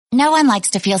No one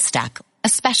likes to feel stuck,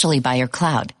 especially by your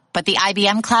cloud. But the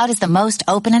IBM Cloud is the most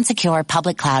open and secure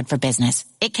public cloud for business.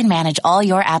 It can manage all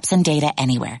your apps and data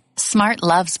anywhere. Smart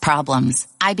loves problems.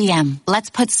 IBM, let's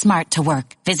put smart to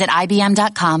work. Visit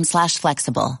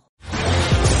IBM.com/flexible.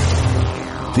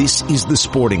 This is The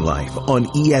Sporting Life on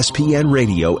ESPN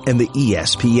Radio and the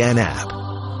ESPN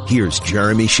app. Here's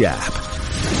Jeremy Schaap.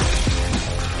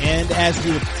 And as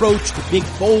we approach the big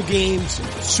bowl games,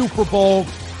 Super Bowl,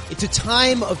 it's a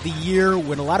time of the year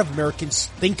when a lot of Americans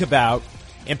think about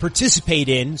and participate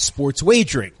in sports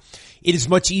wagering. It is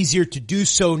much easier to do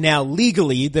so now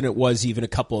legally than it was even a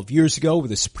couple of years ago with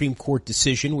a Supreme Court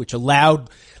decision which allowed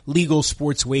legal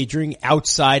sports wagering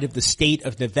outside of the state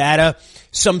of Nevada.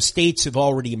 Some states have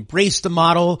already embraced the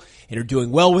model and are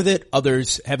doing well with it.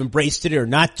 Others have embraced it and are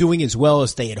not doing as well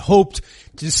as they had hoped.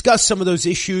 To discuss some of those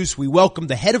issues, we welcome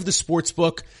the head of the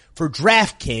sportsbook for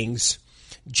DraftKings,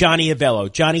 Johnny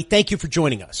Avello. Johnny, thank you for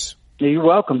joining us. You're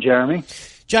welcome, Jeremy.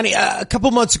 Johnny, a couple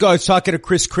months ago, I was talking to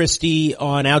Chris Christie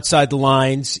on Outside the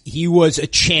Lines. He was a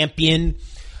champion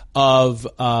of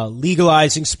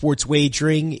legalizing sports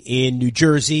wagering in New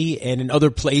Jersey and in other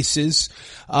places.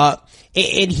 And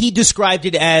he described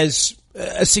it as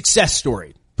a success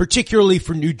story, particularly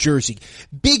for New Jersey.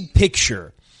 Big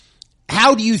picture,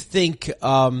 how do you think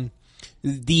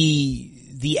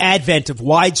the advent of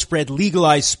widespread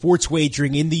legalized sports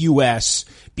wagering in the U.S.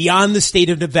 beyond the state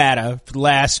of Nevada for the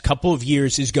last couple of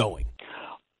years is going?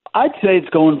 I'd say it's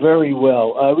going very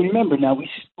well. Remember now, we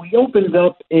opened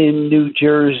up in New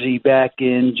Jersey back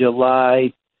in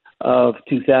July of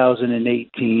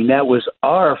 2018. That was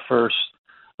our first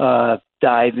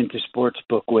dive into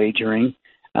sportsbook wagering,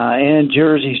 and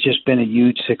Jersey's just been a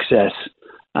huge success.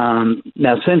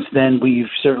 Now, since then, we've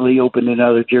certainly opened in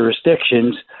other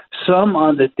jurisdictions, some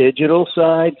on the digital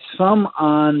side, some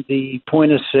on the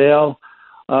point of sale,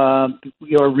 or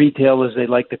retail, as they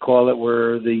like to call it,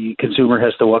 where the consumer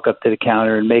has to walk up to the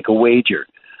counter and make a wager.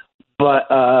 But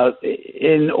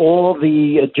in all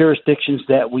the jurisdictions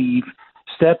that we've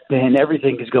stepped in,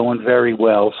 everything is going very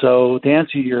well. So to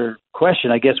answer your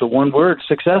question, I guess with one word,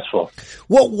 successful.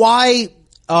 Well, why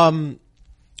are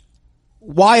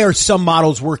some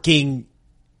models working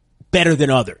better than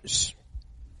others?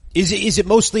 Is it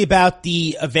mostly about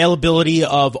the availability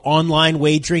of online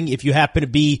wagering if you happen to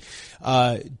be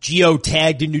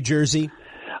geo-tagged in New Jersey?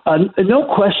 No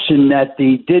question that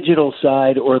the digital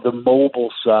side or the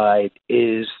mobile side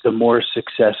is the more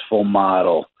successful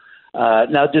model.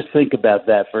 Now, just think about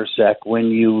that for a sec.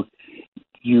 When you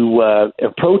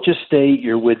approach a state,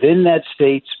 you're within that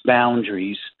state's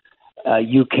boundaries.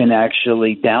 You can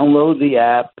actually download the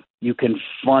app, you can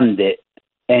fund it,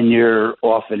 and you're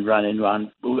off and running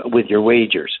with your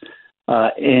wagers.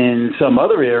 In some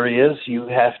other areas, you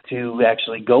have to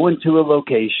actually go into a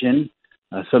location,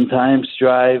 sometimes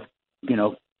drive,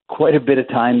 quite a bit of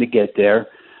time to get there,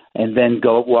 and then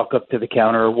go walk up to the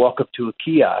counter or walk up to a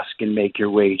kiosk and make your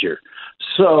wager.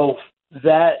 So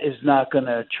that is not going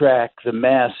to attract the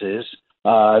masses.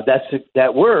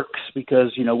 That works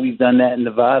because, we've done that in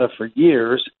Nevada for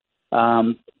years.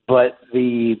 But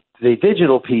the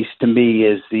digital piece to me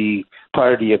is the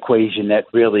part of the equation that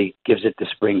really gives it the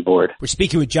springboard. We're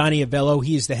speaking with Johnny Avello.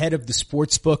 He is the head of the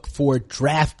sportsbook for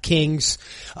DraftKings.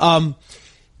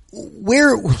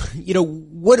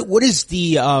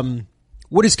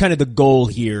 What is kind of the goal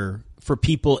here for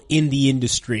people in the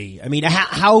industry? I mean,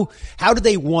 how do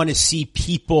they want to see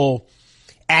people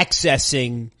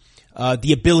accessing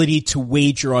the ability to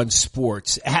wager on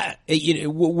sports?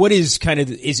 What is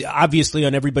is obviously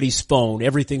on everybody's phone.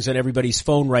 Everything's on everybody's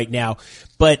phone right now.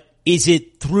 But is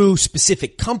it through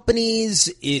specific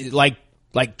companies like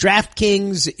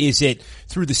DraftKings? Is it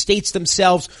through the states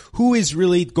themselves? Who is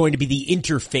really going to be the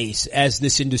interface as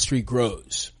this industry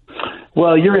grows?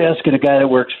 Well, you're asking a guy that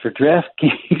works for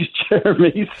DraftKings,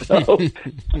 Jeremy. So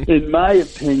in my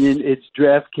opinion, it's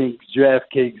DraftKings,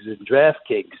 and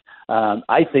DraftKings.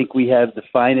 I think we have the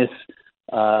finest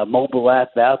mobile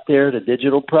app out there, the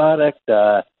digital product.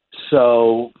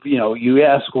 So, you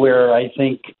ask where I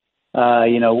think,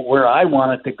 where I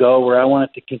want it to go, where I want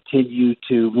it to continue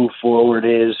to move forward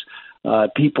is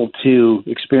people to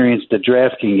experience the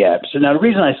DraftKings app. So now the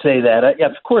reason I say that,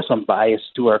 of course I'm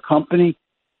biased to our company,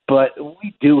 but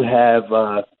we do have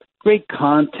great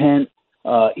content,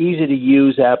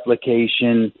 easy-to-use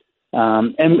application.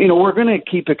 And we're going to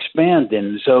keep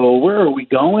expanding. So where are we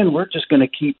going? We're just going to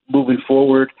keep moving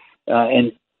forward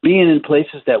and being in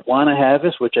places that want to have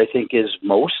us, which I think is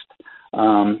most.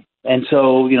 And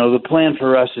so, the plan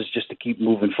for us is just to keep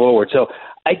moving forward. So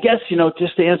I guess,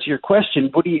 just to answer your question,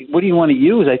 what do you want to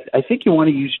use? I think you want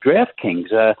to use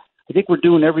DraftKings. I think we're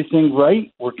doing everything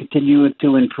right. We're continuing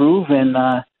to improve,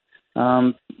 and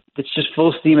it's just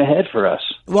full steam ahead for us.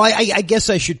 Well, I guess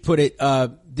I should put it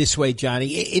this way, Johnny.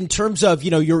 In terms of,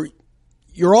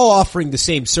 you're all offering the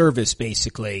same service,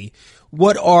 basically.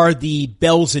 What are the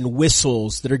bells and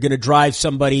whistles that are going to drive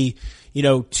somebody,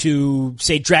 to,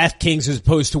 say, DraftKings as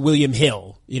opposed to William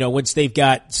Hill, once they've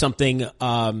got something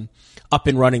up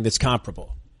and running that's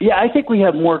comparable? Yeah, I think we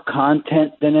have more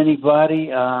content than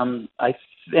anybody. And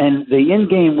the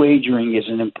in-game wagering is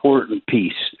an important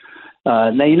piece.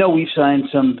 Now, we've signed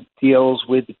some deals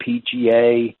with the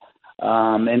PGA,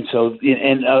 and so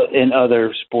in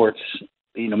other sports,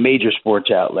 major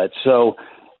sports outlets. So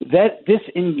that this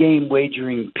in-game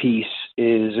wagering piece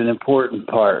is an important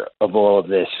part of all of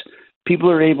this. People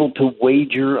are able to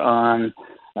wager on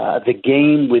the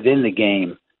game within the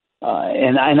game.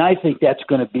 And I think that's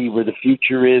going to be where the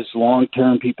future is long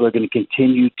term. People are going to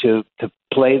continue to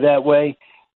play that way.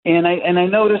 And I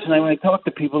notice, and when I talk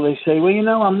to people, they say,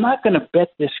 well, I'm not going to bet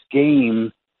this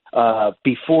game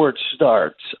before it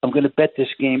starts. I'm going to bet this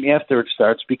game after it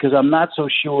starts because I'm not so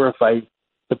sure if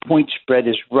the point spread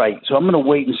is right. So I'm going to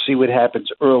wait and see what happens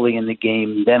early in the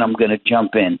game. Then I'm going to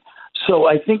jump in. So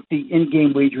I think the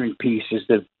in-game wagering piece is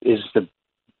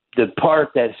the part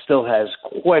that still has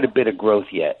quite a bit of growth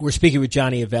yet. We're speaking with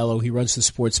Johnny Avello. He runs the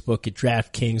sportsbook at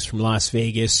DraftKings from Las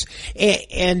Vegas.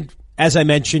 And as I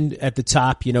mentioned at the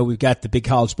top, we've got the big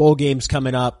college bowl games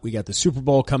coming up. We got the Super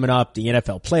Bowl coming up, the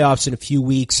NFL playoffs in a few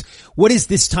weeks. What is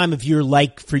this time of year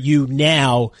like for you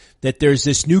now that there's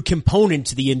this new component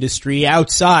to the industry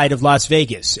outside of Las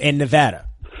Vegas and Nevada?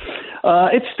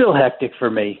 It's still hectic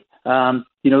for me.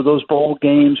 Those bowl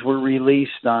games were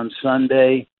released on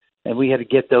Sunday, and we had to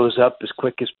get those up as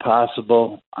quick as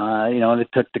possible. And it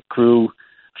took the crew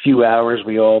a few hours.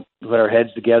 We all put our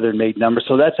heads together and made numbers.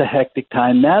 So that's a hectic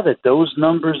time. Now that those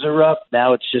numbers are up,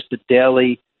 now it's just a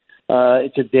daily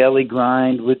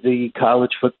grind with the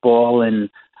college football and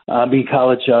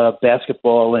college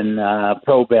basketball and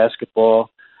pro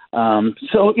basketball.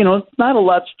 So not a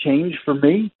lot's changed for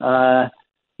me.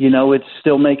 It's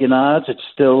still making odds. It's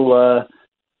still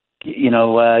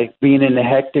being in the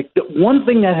hectic. One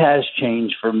thing that has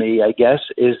changed for me, I guess,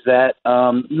 is that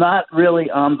not really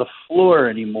on the floor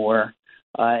anymore,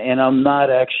 and I'm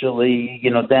not actually,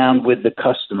 down with the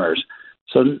customers.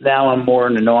 So now I'm more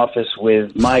in an office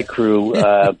with my crew,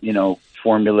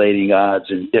 formulating odds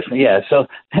and different. Yeah, so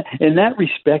in that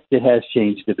respect, it has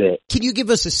changed a bit. Can you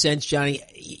give us a sense, Johnny?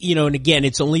 And again,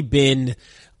 it's only been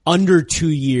under 2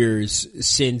 years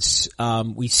since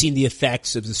we've seen the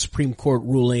effects of the Supreme Court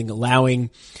ruling allowing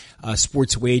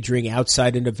sports wagering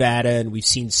outside of Nevada, and we've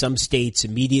seen some states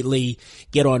immediately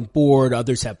get on board.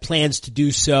 Others have plans to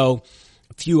do so.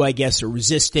 A few, I guess, are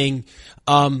resisting.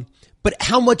 But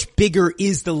how much bigger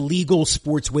is the legal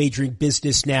sports wagering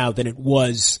business now than it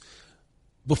was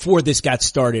before this got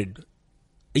started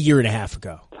a year and a half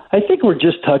ago? I think we're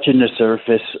just touching the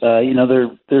surface.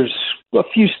 There's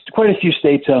quite a few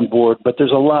states on board, but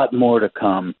there's a lot more to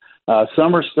come.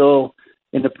 Some are still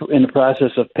in the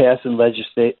process of passing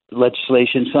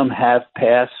legislation. Some have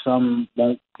passed. Some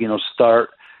won't, start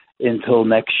until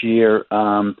next year.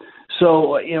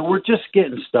 So we're just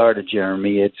getting started,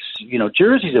 Jeremy. It's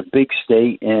Jersey's a big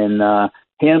state and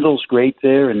handles great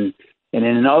there, and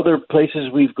in other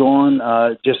places we've gone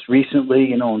just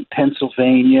recently, in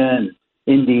Pennsylvania and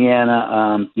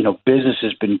Indiana, business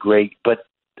has been great, but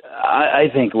I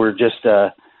think we're just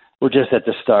at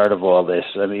the start of all this.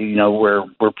 I mean,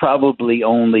 we're probably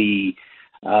only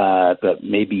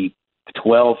maybe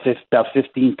about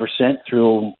 15%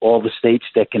 through all the states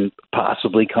that can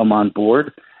possibly come on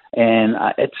board. And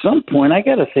at some point, I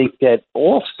got to think that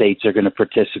all states are going to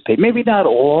participate. Maybe not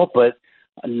all, but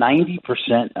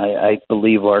 90%, I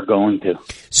believe, are going to.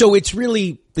 So it's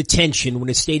really the tension when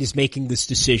a state is making this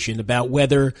decision about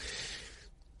whether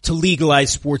to legalize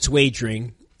sports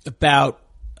wagering, about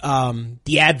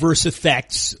the adverse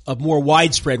effects of more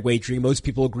widespread wagering. Most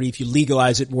people agree if you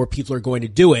legalize it, more people are going to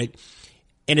do it.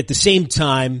 And at the same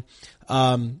time,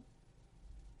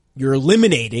 you're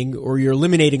eliminating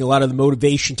a lot of the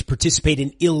motivation to participate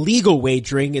in illegal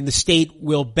wagering, and the state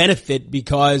will benefit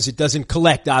because it doesn't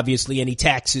collect, obviously, any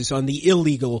taxes on the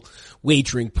illegal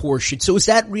wagering portion. So is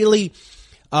that really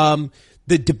the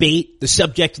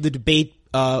subject of the debate,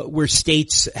 where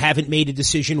states haven't made a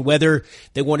decision whether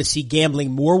they want to see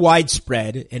gambling more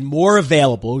widespread and more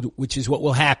available, which is what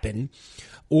will happen,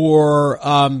 or,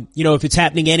 if it's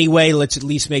happening anyway, let's at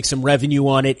least make some revenue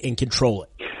on it and control it?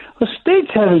 Well, states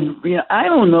haven't, I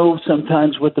don't know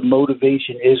sometimes what the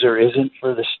motivation is or isn't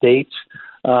for the states.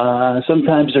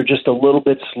 Sometimes they're just a little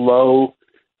bit slow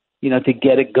to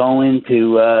get it going,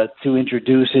 to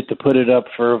introduce it, to put it up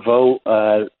for a vote.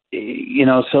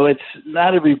 So it's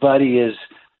not everybody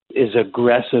is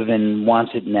aggressive and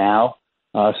wants it now.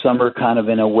 Some are kind of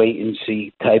in a wait and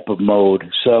see type of mode.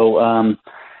 So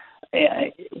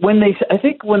when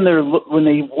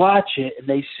they watch it and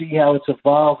they see how it's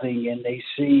evolving and they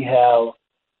see how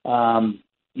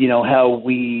how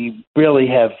we really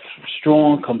have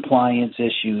strong compliance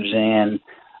issues and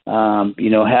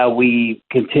how we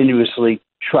continuously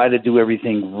try to do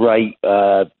everything right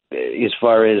as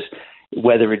far as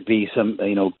whether it be some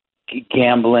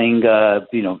gambling,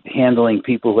 handling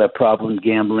people who have problem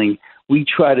gambling. We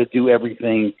try to do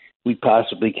everything we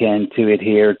possibly can to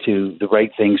adhere to the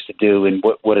right things to do and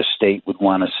what a state would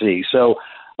want to see. So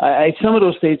some of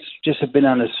those states just have been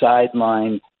on the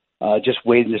sideline, just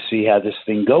waiting to see how this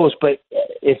thing goes. But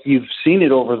if you've seen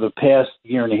it over the past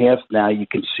year and a half now, you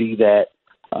can see that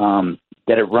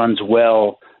it runs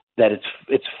well, that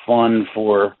it's fun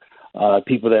for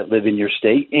people that live in your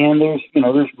state, and there's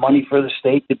money for the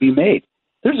state to be made.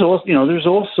 There's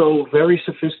also very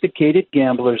sophisticated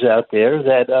gamblers out there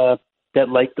that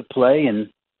like to play, and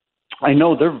I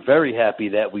know they're very happy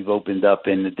that we've opened up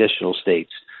in additional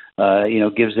states.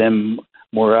 Gives them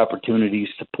more opportunities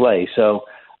to play. So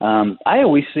I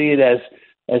always see it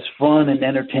as fun and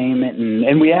entertainment,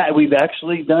 and we've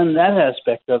actually done that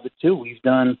aspect of it too. We've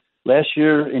done last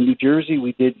year in New Jersey.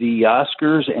 We did the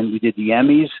Oscars and we did the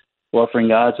Emmys,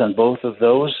 offering odds on both of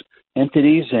those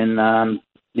entities, and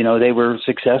they were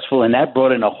successful, and that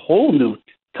brought in a whole new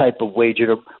type of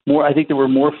wager. I think there were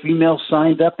more females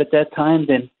signed up at that time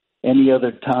than any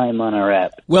other time on our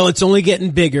app. Well, it's only getting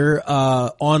bigger.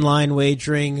 Online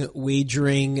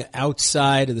wagering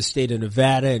outside of the state of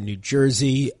Nevada and New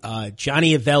Jersey.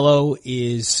 Johnny Avello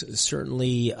is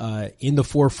certainly in the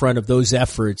forefront of those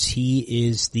efforts. He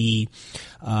is the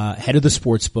head of the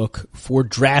sportsbook for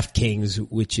DraftKings,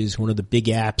 which is one of the big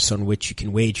apps on which you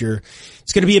can wager.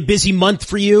 It's going to be a busy month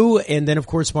for you, and then, of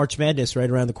course, March Madness right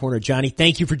around the corner. Johnny,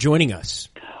 thank you for joining us.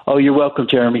 Oh, you're welcome,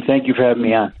 Jeremy. Thank you for having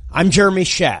me on. I'm Jeremy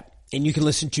Schaap, and you can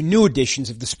listen to new editions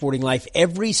of The Sporting Life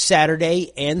every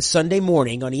Saturday and Sunday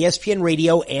morning on ESPN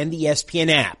Radio and the ESPN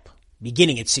app,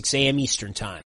 beginning at 6 a.m. Eastern Time.